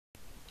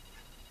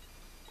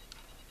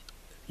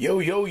Yo,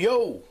 yo,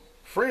 yo,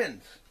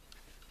 friends.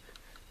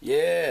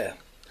 Yeah.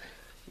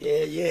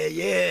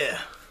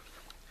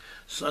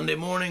 Sunday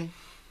morning,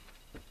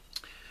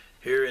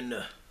 here in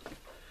the,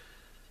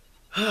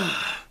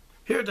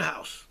 here at the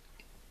house.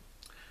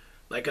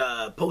 Like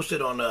I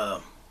posted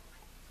on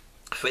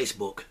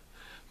Facebook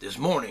this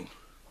morning.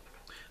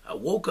 I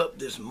woke up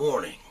this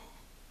morning.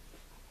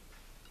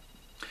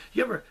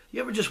 You ever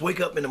just wake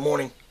up in the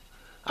morning?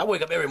 I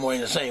wake up every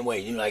morning the same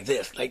way, like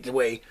this, like the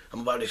way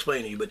I'm about to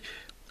explain to you. But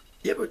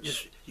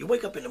you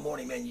wake up in the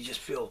morning, man, you just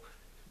feel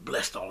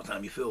blessed all the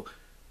time. You feel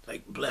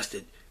like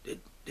blessed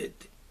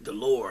that the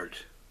Lord,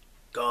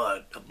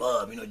 God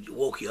above,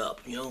 woke you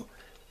up, It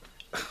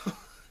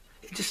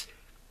just,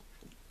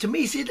 to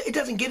me, see, it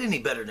doesn't get any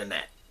better than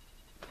that.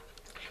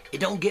 It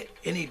don't get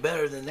any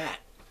better than that.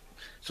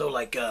 So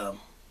like, I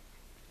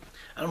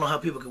don't know how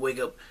people can wake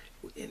up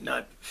and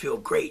not feel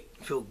great,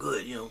 feel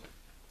good, And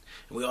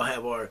we all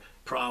have our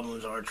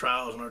problems, our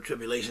trials, and our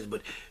tribulations,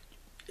 but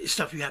it's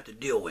stuff you have to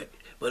deal with.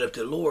 But if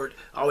the Lord,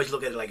 I always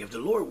look at it like, if the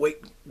Lord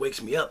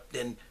wakes me up,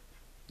 then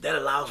that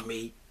allows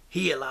me,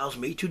 He allows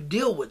me to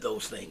deal with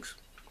those things.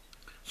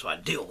 So I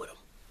deal with them.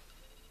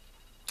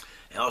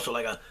 And also,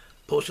 like I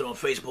posted on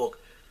Facebook,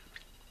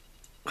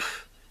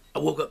 I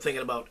woke up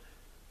thinking about,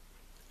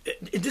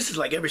 this is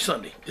like every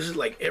Sunday. This is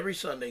like every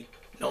Sunday,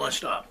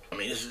 non-stop. I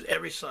mean, this is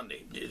every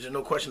Sunday. There's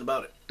no question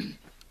about it.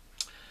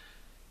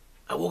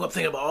 I woke up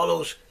thinking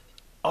about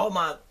all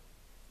my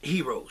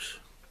heroes.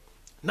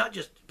 Not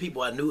just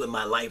people I knew in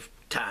my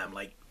lifetime,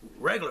 like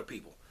regular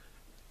people.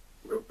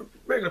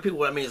 Regular people,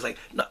 what I mean is like,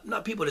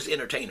 not people that's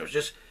entertainers,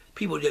 just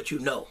people that you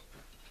know.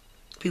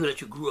 People that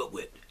you grew up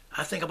with.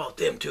 I think about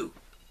them too.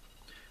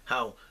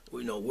 How,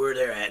 where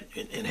they're at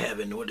in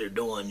heaven, what they're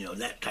doing,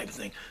 that type of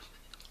thing.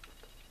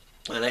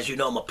 And as you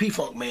know, I'm a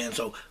P-Funk man,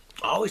 so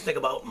I always think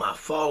about my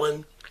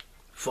fallen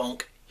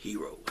funk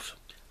heroes.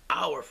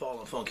 Our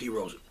fallen funk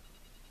heroes.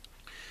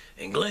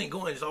 And Glenn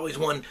Goins is always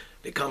one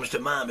that comes to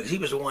mind because he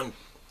was the one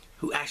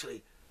who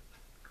actually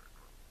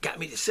got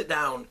me to sit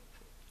down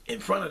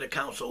in front of the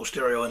console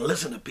stereo and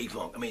listen to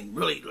P-Funk. I mean,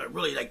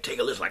 really like take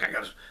a listen. Like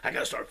I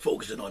gotta start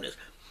focusing on this.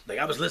 Like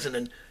I was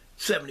listening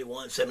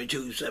 71,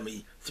 72,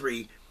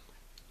 73,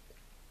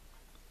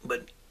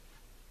 but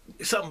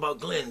something about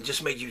Glenn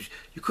just made you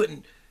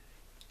couldn't,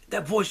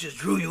 that voice just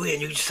drew you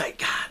in. You just like,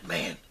 God,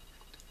 man,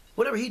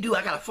 whatever he do,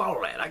 I gotta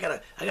follow that.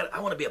 I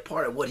want to be a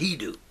part of what he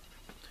do.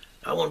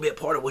 I want to be a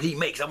part of what he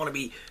makes. I want to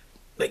be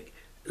like,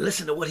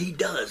 listen to what he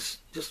does.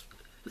 Just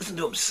listen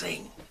to him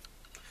sing.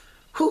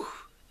 Whew,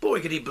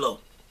 boy, could he blow.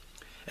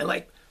 And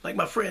like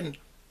my friend,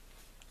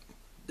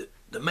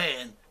 the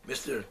man,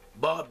 Mr.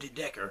 Bob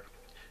DeDecker,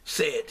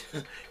 said,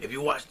 if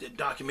you watch the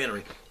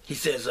documentary, he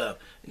says,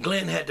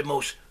 Glenn had the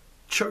most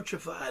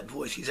churchified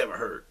voice he's ever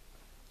heard.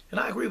 And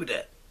I agree with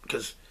that,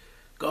 because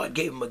God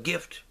gave him a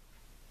gift.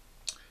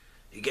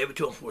 He gave it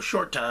to him for a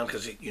short time,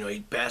 because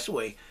he passed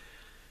away.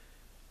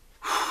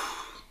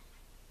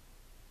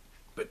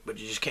 But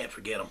you just can't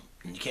forget him.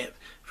 And you can't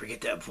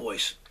forget that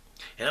voice.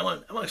 And I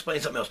want to explain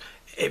something else.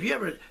 Have you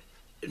ever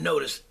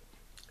noticed,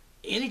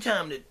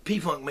 anytime that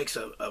P-Funk makes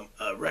a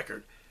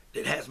record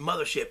that has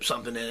Mothership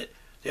something in it,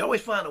 they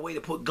always find a way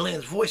to put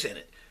Glenn's voice in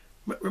it.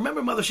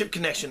 Remember Mothership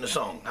Connection, the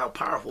song, how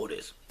powerful it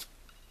is.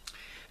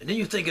 And then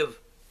you think of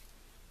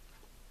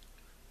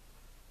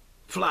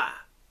Fly.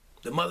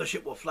 The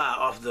Mothership Will Fly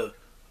off the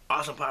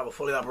Awesome, Powerful,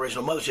 Fully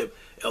Operational Mothership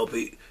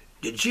LP.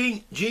 The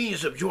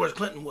genius of George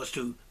Clinton was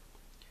to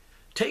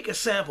take a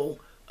sample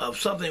of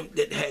something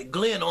that had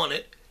Glenn on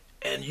it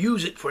and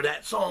use it for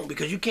that song,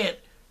 because you can't,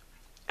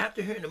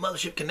 after hearing the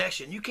Mothership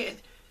Connection, you can't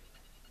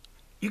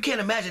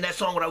imagine that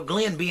song without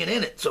Glenn being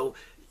in it. So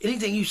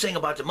anything you sing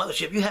about the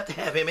Mothership, you have to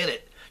have him in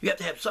it. You have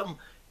to have some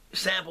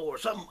sample or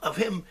something of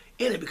him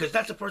in it, because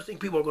that's the first thing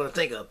people are going to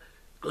think of.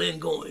 Glenn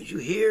Goins. You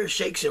hear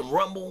shakes and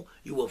rumble,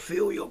 you will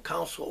feel your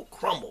console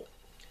crumble.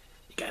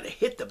 You got to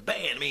hit the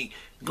band. I mean,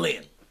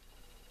 Glenn.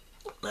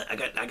 I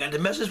got the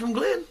message from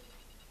Glenn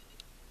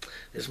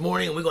this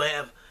morning, and we're going to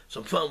have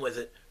some fun with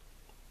it.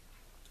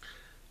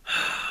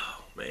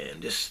 Oh,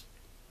 man, it's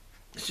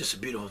just a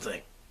beautiful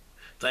thing.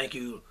 Thank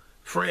you,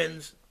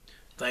 friends.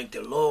 Thank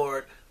the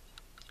Lord.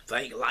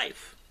 Thank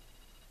life.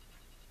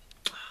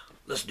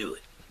 Let's do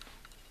it.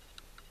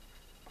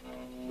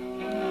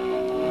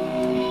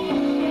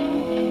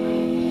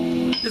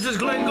 This is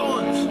Glenn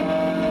Goins.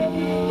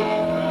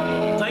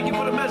 Thank you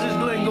for the message,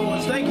 Glenn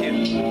Goins. Thank you.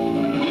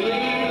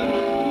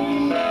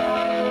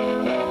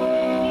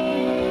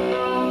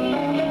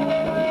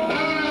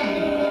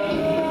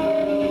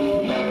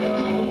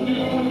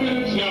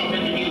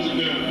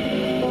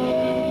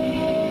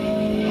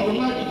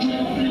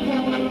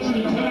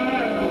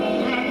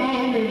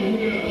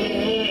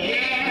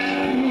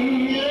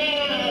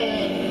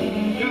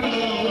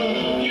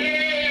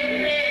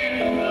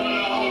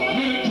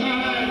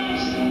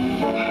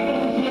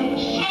 I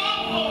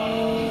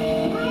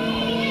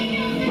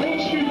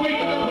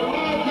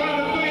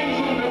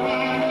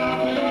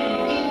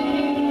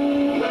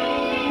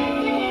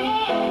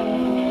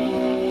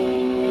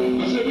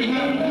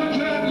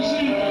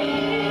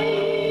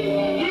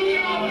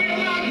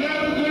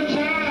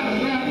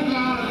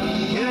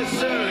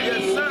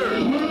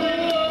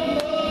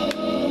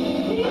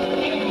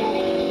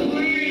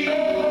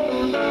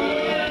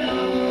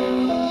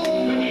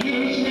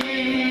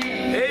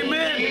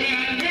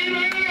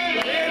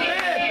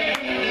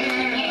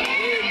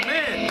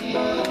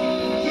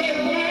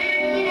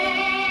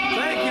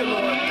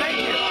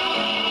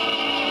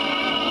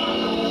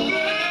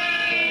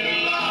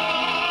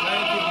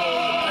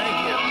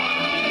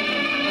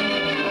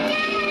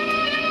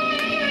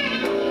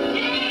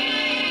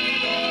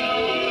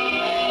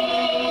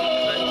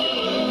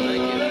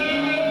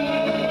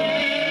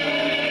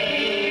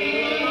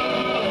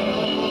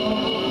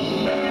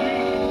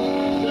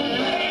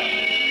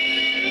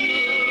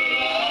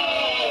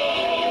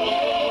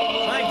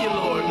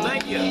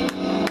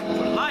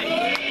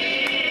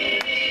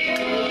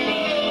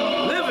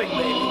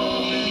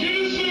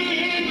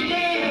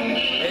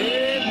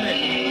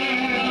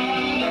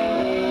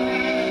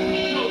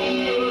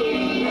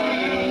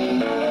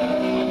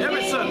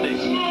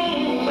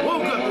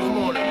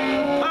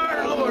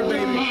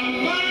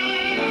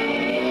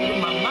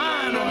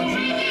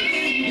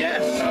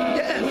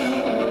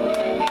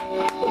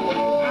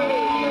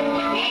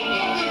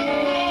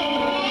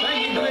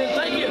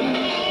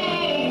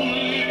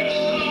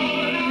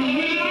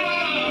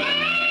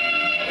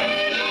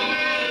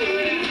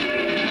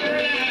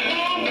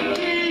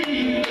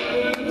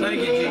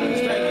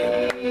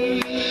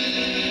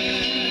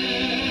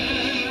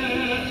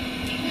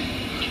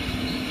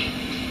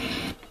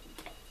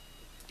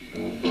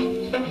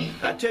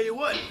tell you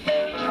what,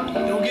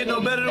 it don't get no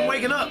better than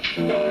waking up.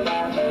 With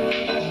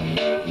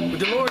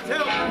the Lord's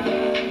help,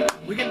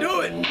 we can do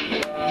it.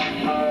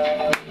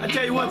 I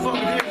tell you what, folks,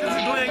 this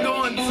is Glenn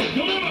Goins.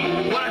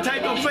 What I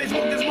typed on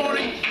Facebook this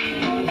morning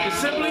is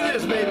simply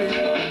this, baby.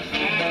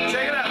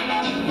 Check it out.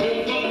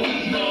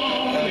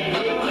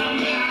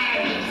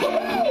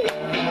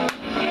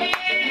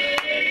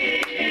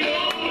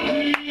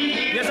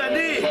 Yes, I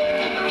did.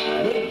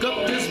 Woke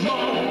up this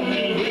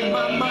morning with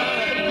my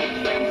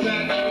mind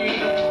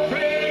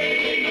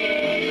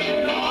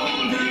praying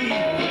on thee.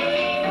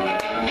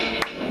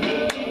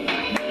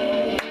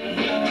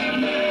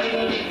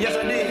 Yes,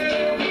 I did.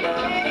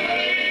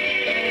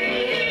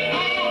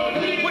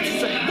 What you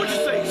say? What you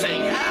say? Say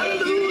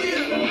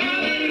hallelujah.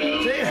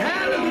 Say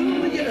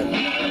hallelujah.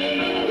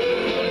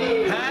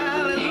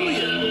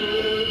 Hallelujah.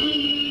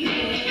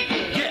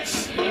 Yes.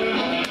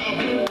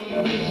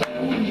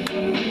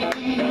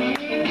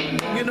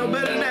 Don't get no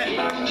better than that.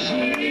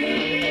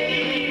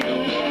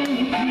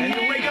 And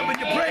you wake up and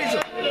you praise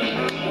him.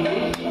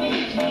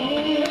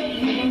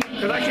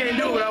 Because I can't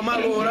do it without my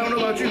Lord. I don't know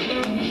about you.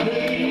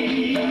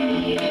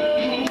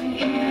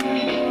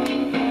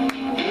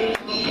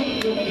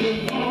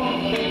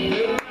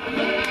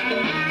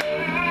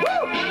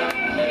 Woo!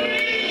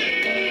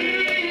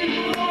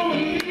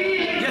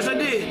 Yes, I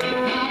did.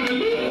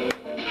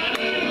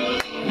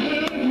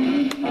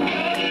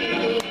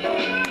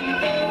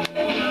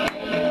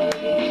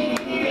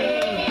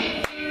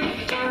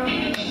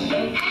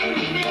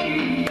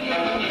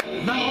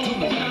 Not too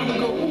long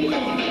ago.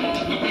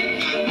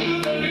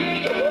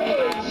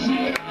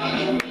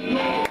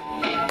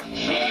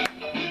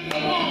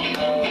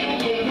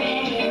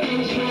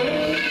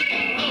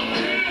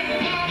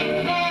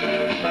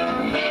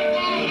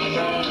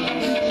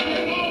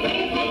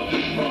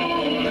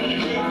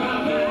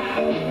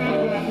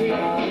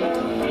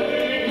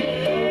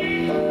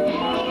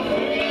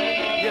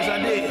 Yes, I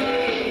did.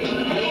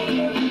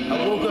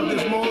 I woke up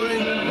this morning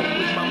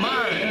with my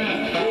mind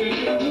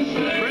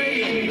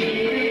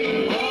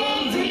praying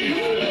on thee.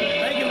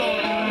 Thank you,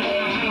 Lord.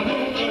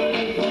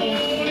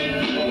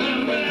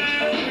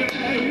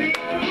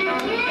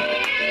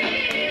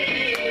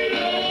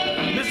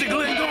 Mr.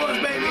 Glenn Goins,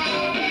 baby.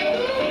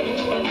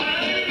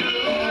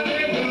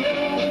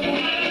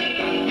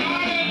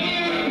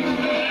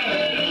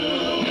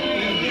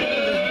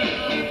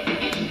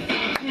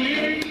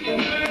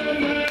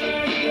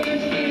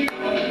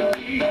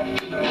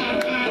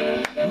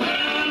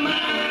 My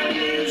mind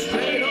is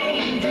straight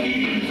on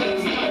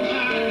Jesus.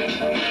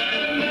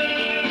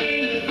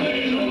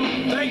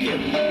 Thank you.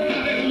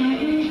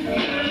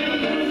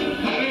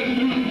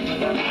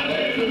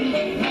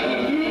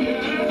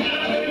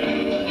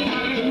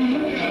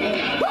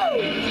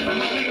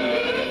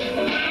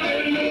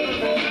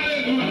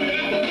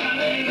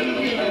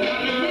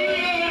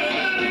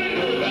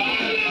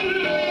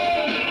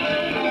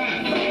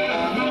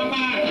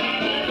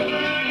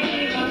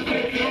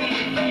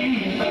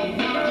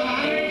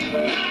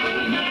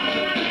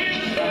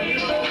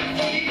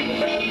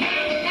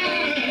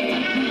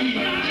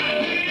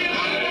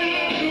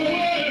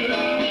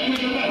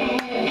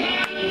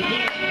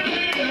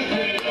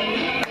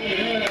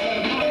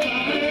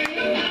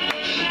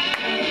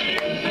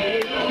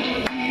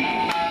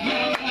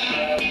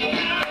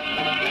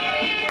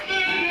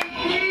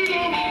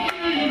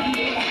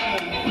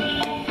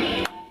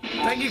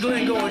 Thank you,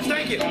 Glenn Goins.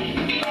 Thank you.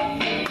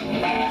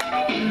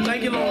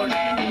 Thank you, Lord,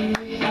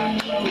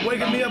 for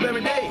waking me up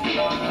every day.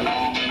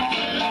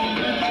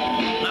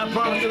 I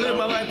promise to live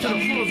my life to the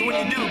fullest when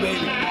you do,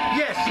 baby.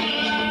 Yes.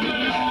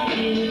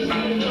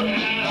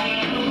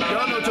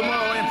 Y'all know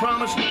tomorrow ain't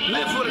promised.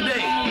 Live for the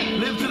day.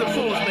 Live to the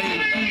fullest, baby.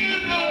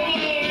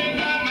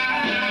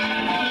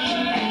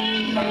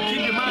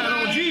 Keep your mind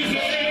on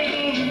Jesus.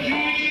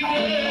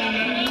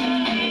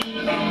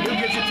 He'll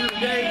get you through the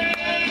day.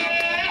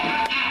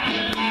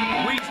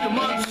 Weeks to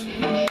months,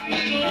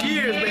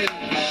 years, baby.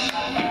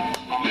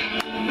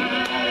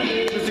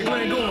 Mr.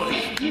 Glenn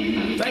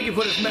Goins, thank you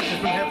for this message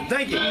from heaven.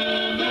 Thank you.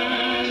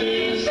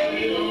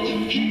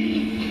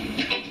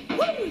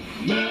 Woo!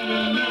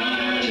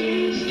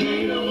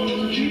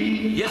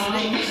 Yes, it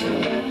is.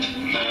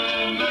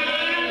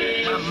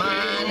 My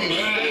mind is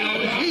straight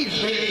on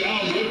Jesus, baby.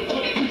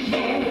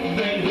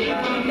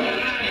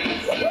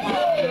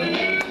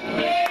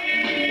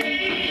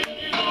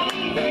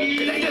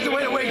 It ain't just a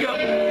way to wake up.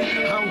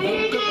 I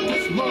woke up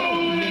this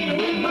morning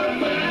with my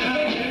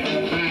mind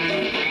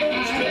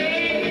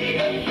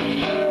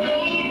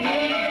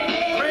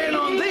praying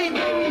on thee.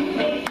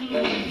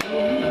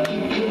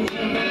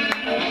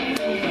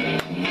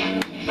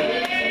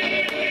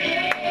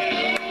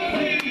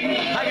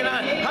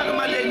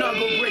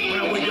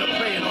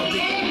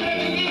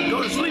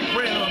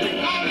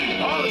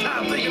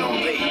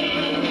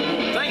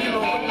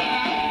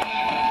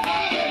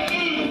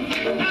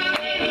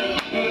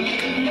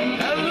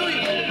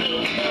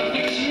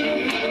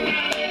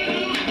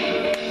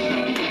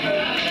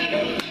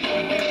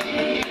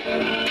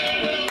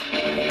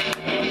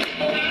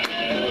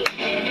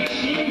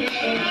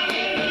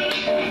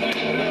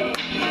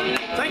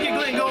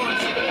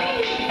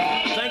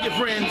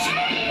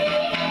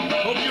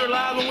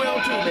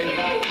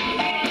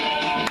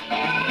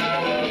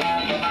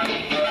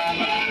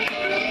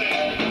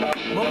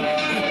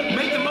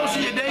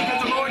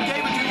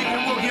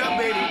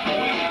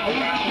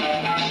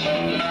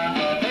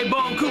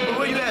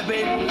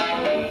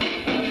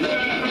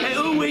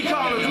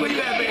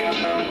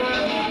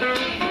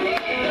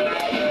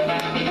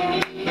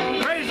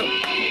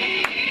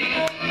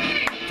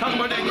 Talk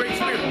about that great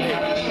spirit. For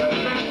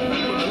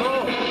the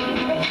Lord.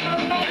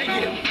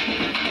 Thank you.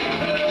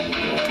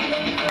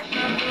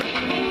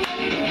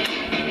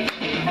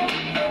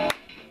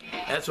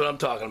 That's what I'm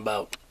talking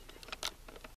about.